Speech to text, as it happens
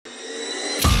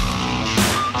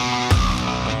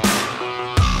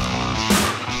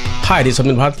Hi, this is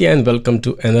Swapnil Bhatia and welcome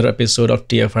to another episode of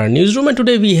TFR Newsroom. And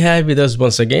today we have with us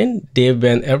once again, Dave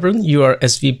Van Everen. You are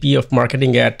SVP of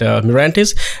Marketing at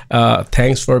Mirantis.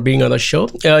 Thanks for being on the show.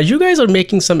 You guys are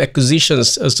making some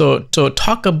acquisitions. So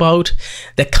talk about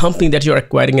the company that you're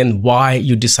acquiring and why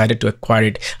you decided to acquire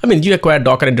it. I mean, you acquired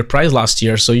Docker Enterprise last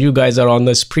year, so you guys are on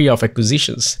the spree of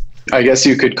acquisitions. I guess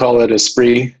you could call it a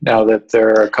spree now that there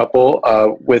are a couple.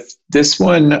 With this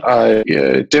one,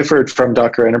 it differed from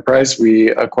Docker Enterprise.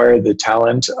 We acquired the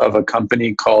talent of a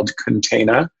company called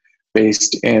Kontena,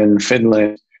 based in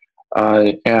Finland.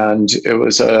 And it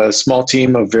was a small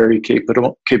team of very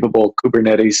capable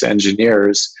Kubernetes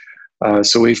engineers.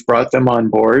 So we've brought them on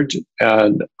board,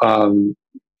 and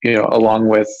along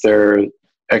with their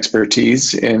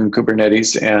expertise in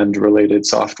Kubernetes and related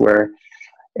software,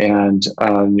 and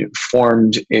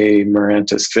formed a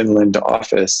Mirantis Finland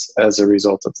office as a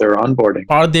result of their onboarding.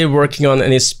 Are they working on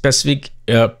any specific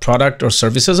product or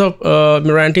services of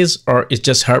Mirantis, or is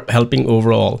just helping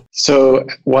overall? So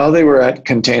while they were at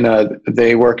Kontena,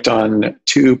 they worked on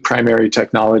two primary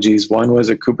technologies. One was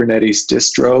a Kubernetes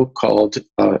distro called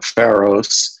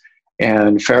Pharos,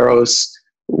 and Pharos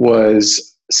was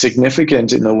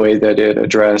significant in the way that it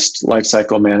addressed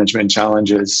lifecycle management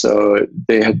challenges. So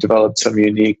they had developed some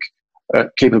unique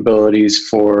capabilities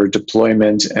for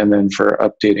deployment and then for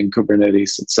updating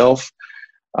Kubernetes itself.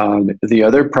 The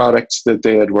other product that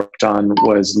they had worked on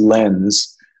was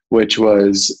Lens, which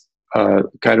was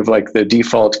kind of like the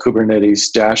default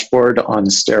Kubernetes dashboard on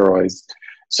steroids.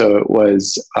 So it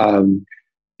was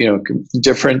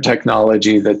different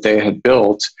technology that they had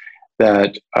built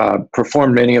that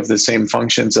performed many of the same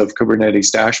functions of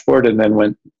Kubernetes dashboard, and then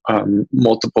went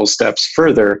multiple steps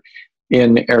further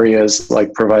in areas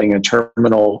like providing a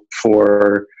terminal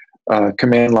for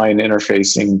command line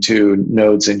interfacing to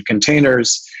nodes and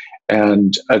containers,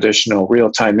 and additional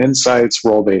real-time insights,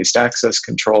 role-based access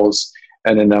controls,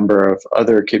 and a number of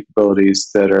other capabilities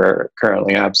that are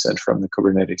currently absent from the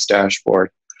Kubernetes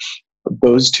dashboard.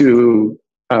 Those two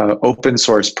open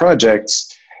source projects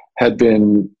had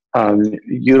been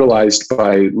utilized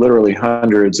by literally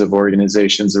hundreds of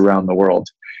organizations around the world.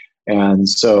 And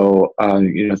so,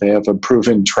 they have a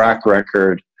proven track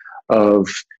record of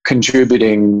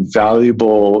contributing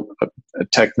valuable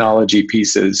technology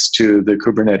pieces to the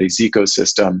Kubernetes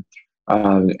ecosystem.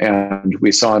 And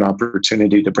we saw an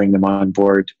opportunity to bring them on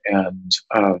board and,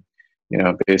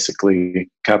 basically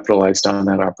capitalized on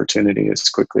that opportunity as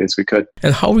quickly as we could.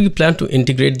 And how do you plan to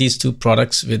integrate these two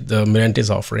products with the Mirantis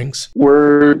offerings?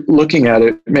 We're looking at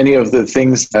it. Many of the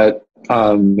things that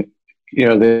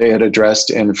they had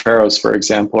addressed in Pharos, for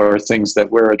example, are things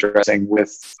that we're addressing with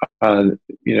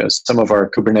some of our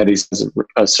Kubernetes as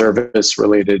a service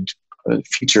related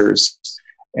features.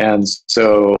 And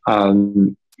so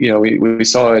we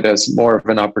saw it as more of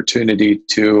an opportunity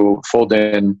to fold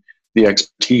in the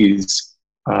expertise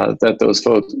that those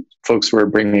folks were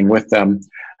bringing with them.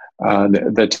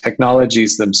 The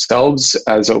technologies themselves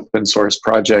as open source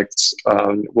projects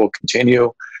will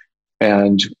continue,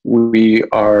 and we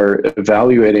are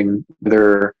evaluating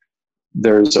whether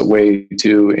there's a way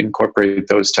to incorporate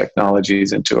those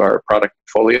technologies into our product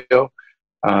portfolio.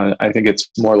 I think it's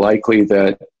more likely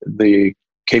that the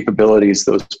capabilities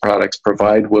those products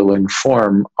provide will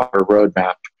inform our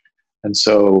roadmap. And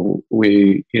so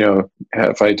we,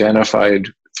 have identified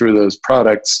through those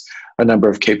products a number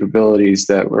of capabilities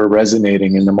that were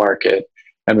resonating in the market,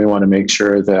 and we want to make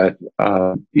sure that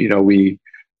we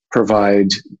provide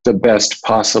the best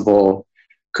possible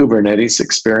Kubernetes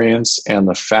experience and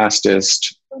the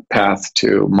fastest path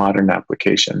to modern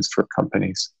applications for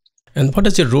companies. And what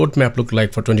does your roadmap look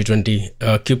like for 2020?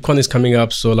 KubeCon is coming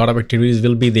up, so a lot of activities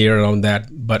will be there around that.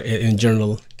 But in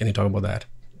general, can you talk about that?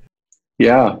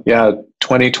 Yeah.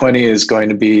 2020 is going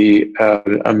to be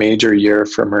a major year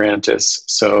for Mirantis.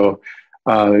 So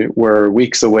we're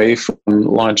weeks away from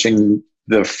launching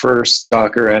the first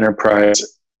Docker Enterprise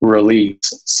release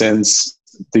since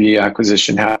the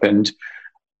acquisition happened.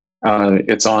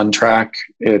 It's on track.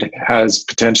 It has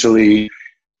potentially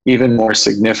even more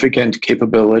significant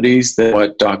capabilities than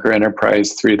what Docker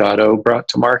Enterprise 3.0 brought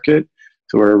to market.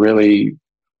 So we're really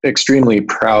extremely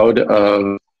proud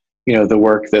of the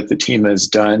work that the team has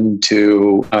done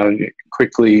to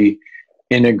quickly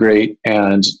integrate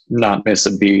and not miss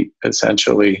a beat,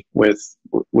 essentially, with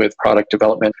product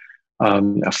development.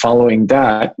 Following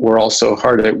that, we're also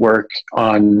hard at work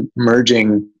on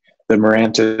merging the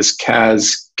Mirantis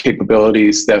CAS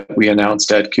capabilities that we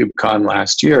announced at KubeCon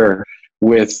last year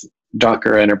with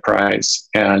Docker Enterprise,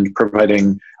 and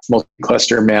providing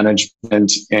multi-cluster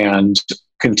management and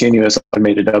continuous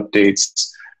automated updates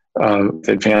with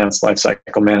advanced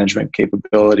lifecycle management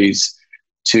capabilities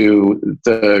to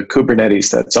the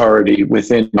Kubernetes that's already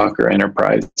within Docker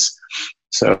Enterprise.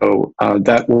 So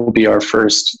that will be our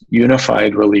first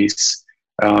unified release,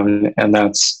 and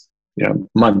that's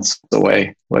months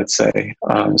away, let's say.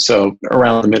 So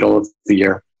around the middle of the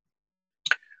year.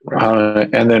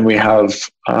 And then we have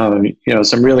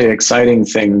some really exciting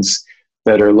things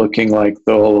that are looking like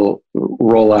they'll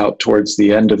roll out towards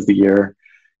the end of the year,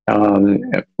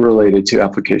 related to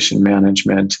application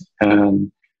management.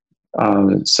 And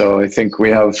so I think we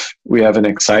have an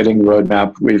exciting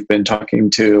roadmap. We've been talking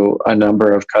to a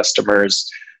number of customers,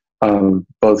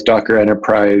 both Docker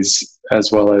Enterprise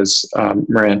as well as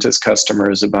Mirantis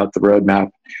customers, about the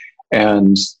roadmap,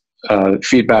 and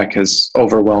feedback has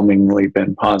overwhelmingly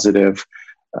been positive.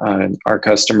 Our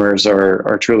customers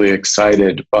are truly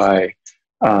excited by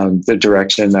the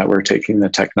direction that we're taking the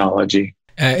technology.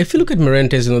 If you look at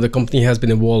Mirantis, the company has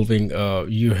been evolving.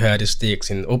 You had stakes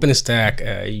in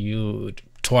OpenStack, you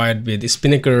toyed with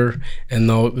Spinnaker, and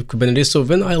now Kubernetes. So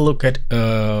when I look at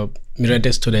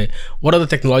Mirantis today, what are the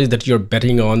technologies that you're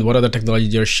betting on? What are the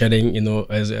technologies you're shedding,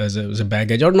 as a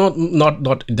baggage, or not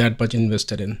that much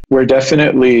invested in? We're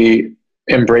definitely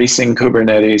embracing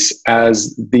Kubernetes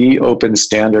as the open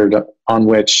standard on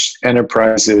which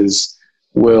enterprises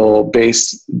will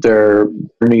base their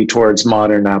journey towards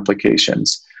modern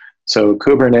applications. So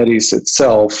Kubernetes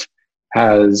itself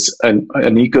has an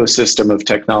ecosystem of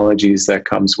technologies that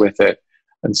comes with it.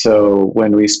 And so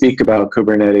when we speak about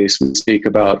Kubernetes, we speak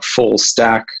about full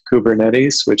stack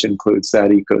Kubernetes, which includes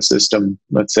that ecosystem,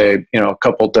 let's say, a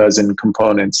couple dozen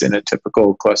components in a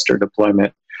typical cluster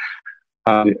deployment.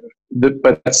 But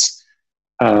that's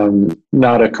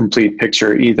not a complete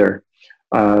picture either.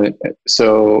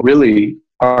 So really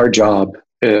our job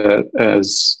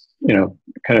as,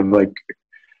 kind of like,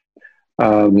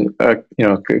 a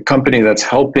company that's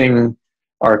helping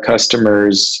our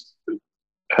customers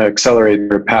accelerate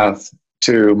their path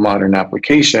to modern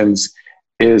applications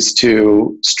is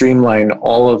to streamline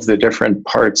all of the different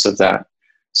parts of that.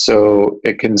 So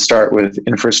it can start with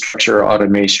infrastructure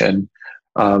automation.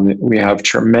 We have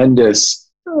tremendous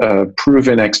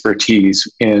proven expertise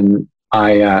in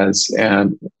IaaS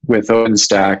and with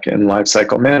OpenStack and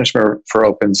lifecycle management for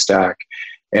OpenStack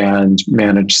and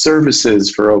managed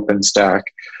services for OpenStack.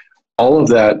 All of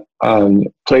that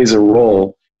plays a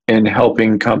role in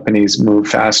helping companies move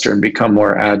faster and become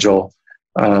more agile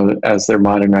as they're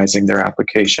modernizing their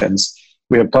applications.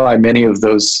 We apply many of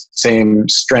those same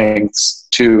strengths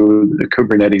to the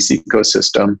Kubernetes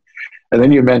ecosystem. And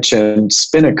then you mentioned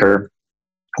Spinnaker.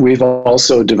 We've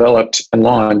also developed and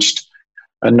launched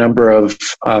a number of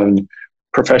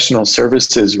professional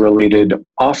services related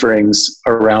offerings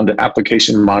around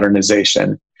application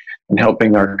modernization and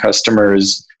helping our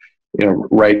customers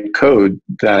write code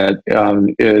that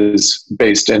is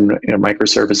based in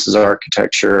microservices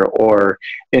architecture, or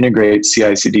integrate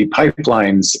CI/CD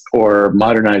pipelines, or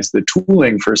modernize the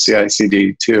tooling for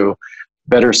CI/CD to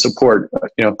better support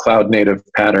cloud native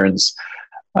patterns,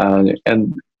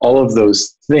 and all of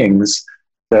those things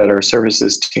that our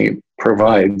services team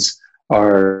provides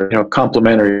are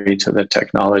complementary to the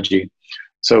technology.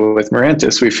 So with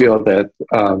Mirantis, we feel that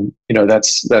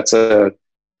that's a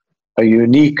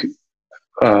unique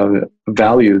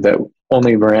value that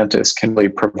only Mirantis can really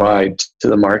provide to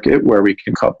the market, where we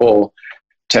can couple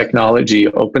technology,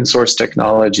 open source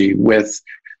technology, with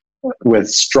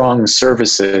strong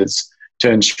services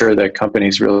to ensure that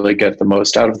companies really get the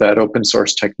most out of that open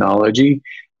source technology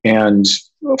and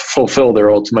fulfill their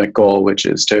ultimate goal, which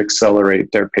is to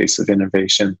accelerate their pace of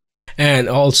innovation. And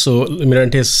also,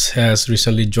 Mirantis has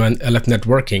recently joined LF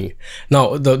Networking.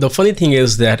 Now, the funny thing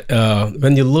is that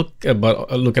when you look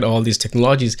at all these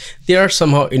technologies, they are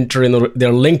somehow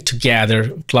they're linked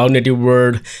together. Cloud native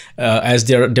world, as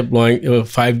they're deploying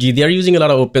 5G, they are using a lot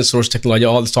of open source technology.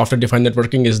 All the software defined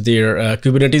networking is there.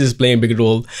 Kubernetes is playing a big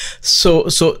role. So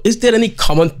is there any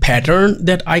common pattern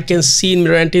that I can see in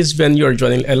Mirantis when you are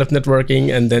joining LF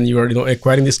Networking, and then you are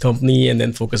acquiring this company and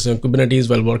then focusing on Kubernetes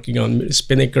while working on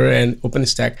Spinnaker and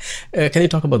OpenStack? Can you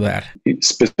talk about that?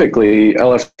 Specifically,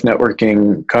 LF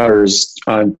Networking covers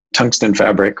tungsten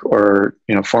fabric, or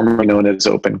formerly known as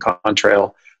Open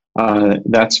Contrail.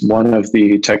 That's one of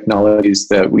the technologies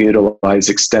that we utilize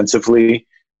extensively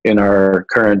in our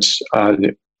current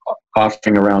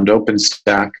offering around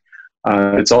OpenStack.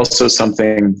 It's also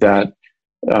something that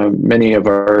many of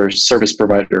our service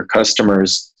provider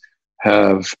customers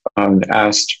have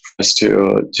asked us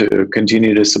to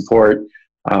continue to support.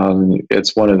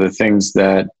 It's one of the things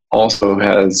that also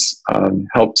has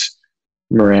helped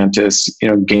Mirantis,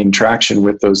 gain traction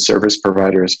with those service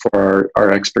providers for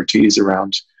our expertise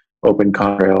around open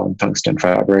contrail and tungsten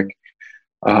fabric.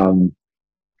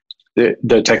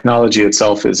 The technology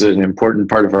itself is an important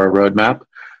part of our roadmap.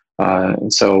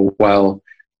 And so while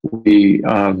we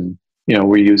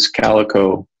use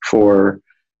Calico for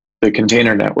the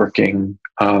container networking,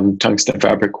 tungsten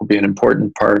fabric will be an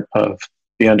important part of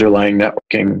the underlying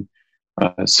networking,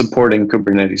 supporting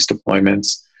Kubernetes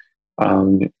deployments.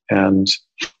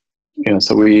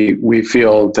 So we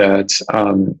feel that,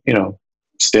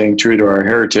 staying true to our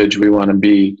heritage, we want to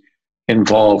be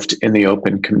involved in the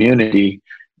open community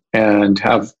and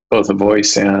have both a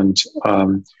voice and,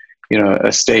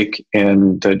 a stake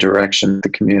in the direction the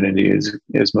community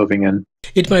is moving in.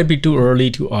 It might be too early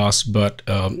to ask, but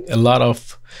a lot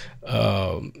of,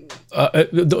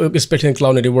 especially in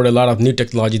cloud native world, a lot of new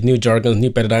technologies, new jargons,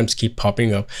 new paradigms keep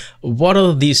popping up. What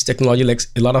are these technology? Like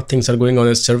a lot of things are going on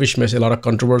in service mesh, a lot of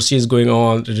controversy is going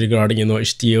on regarding,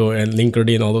 HTO and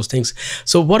Linkerd and all those things.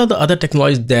 So what are the other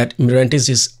technologies that Mirantis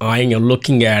is eyeing or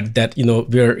looking at that,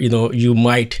 where, you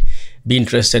might be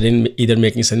interested in either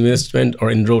making some investment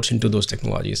or inroads into those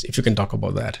technologies? If you can talk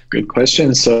about that. Good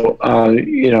question. So,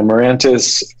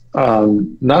 Mirantis,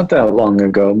 not that long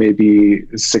ago, maybe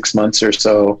 6 months or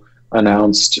so,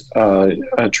 announced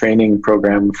a training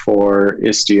program for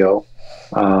Istio.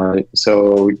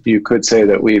 So you could say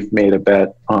that we've made a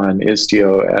bet on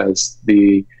Istio as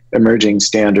the emerging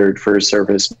standard for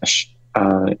service mesh.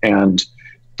 And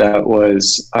that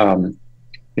was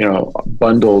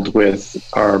bundled with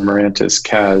our Mirantis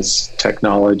CAS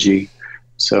technology.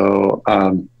 So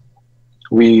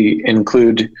we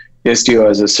include Istio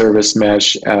as a service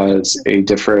mesh as a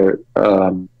different,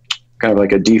 kind of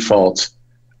like a default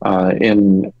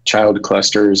in child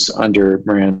clusters under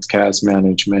Mirantis CAS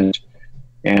management.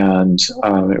 And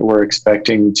we're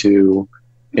expecting to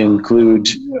include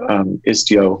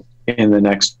Istio in the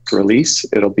next release.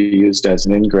 It'll be used as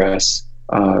an ingress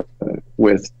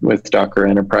with Docker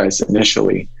Enterprise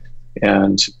initially,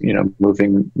 and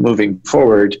moving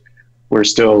forward, we're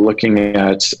still looking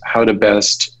at how to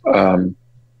best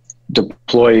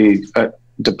deploy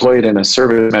it in a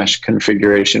service mesh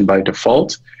configuration by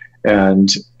default,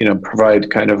 and provide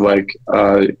kind of like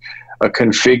a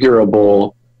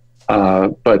configurable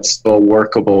but still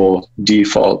workable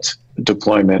default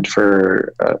deployment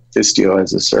for Istio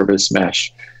as a service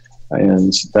mesh,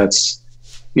 and that's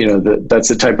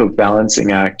the type of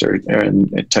balancing act or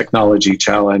a technology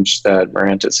challenge that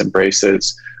Mirantis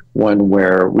embraces, one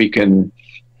where we can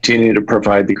continue to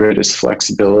provide the greatest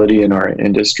flexibility in our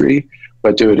industry,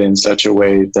 but do it in such a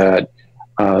way that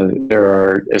there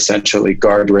are essentially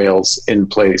guardrails in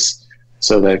place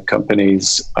so that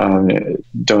companies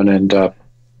don't end up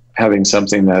having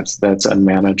something that's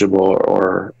unmanageable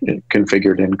or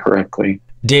configured incorrectly.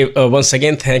 Dave, once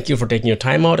again, thank you for taking your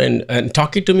time out and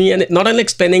talking to me, and not only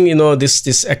explaining,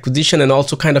 this acquisition, and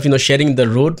also kind of, sharing the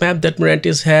roadmap that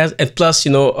Mirantis has, and plus,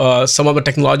 some of the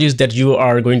technologies that you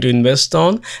are going to invest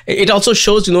on. It also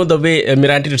shows, the way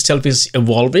Mirantis itself is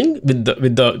evolving with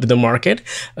the market.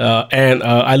 And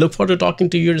I look forward to talking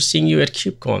to you and seeing you at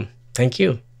KubeCon. Thank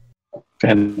you.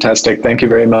 Fantastic. Thank you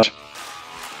very much.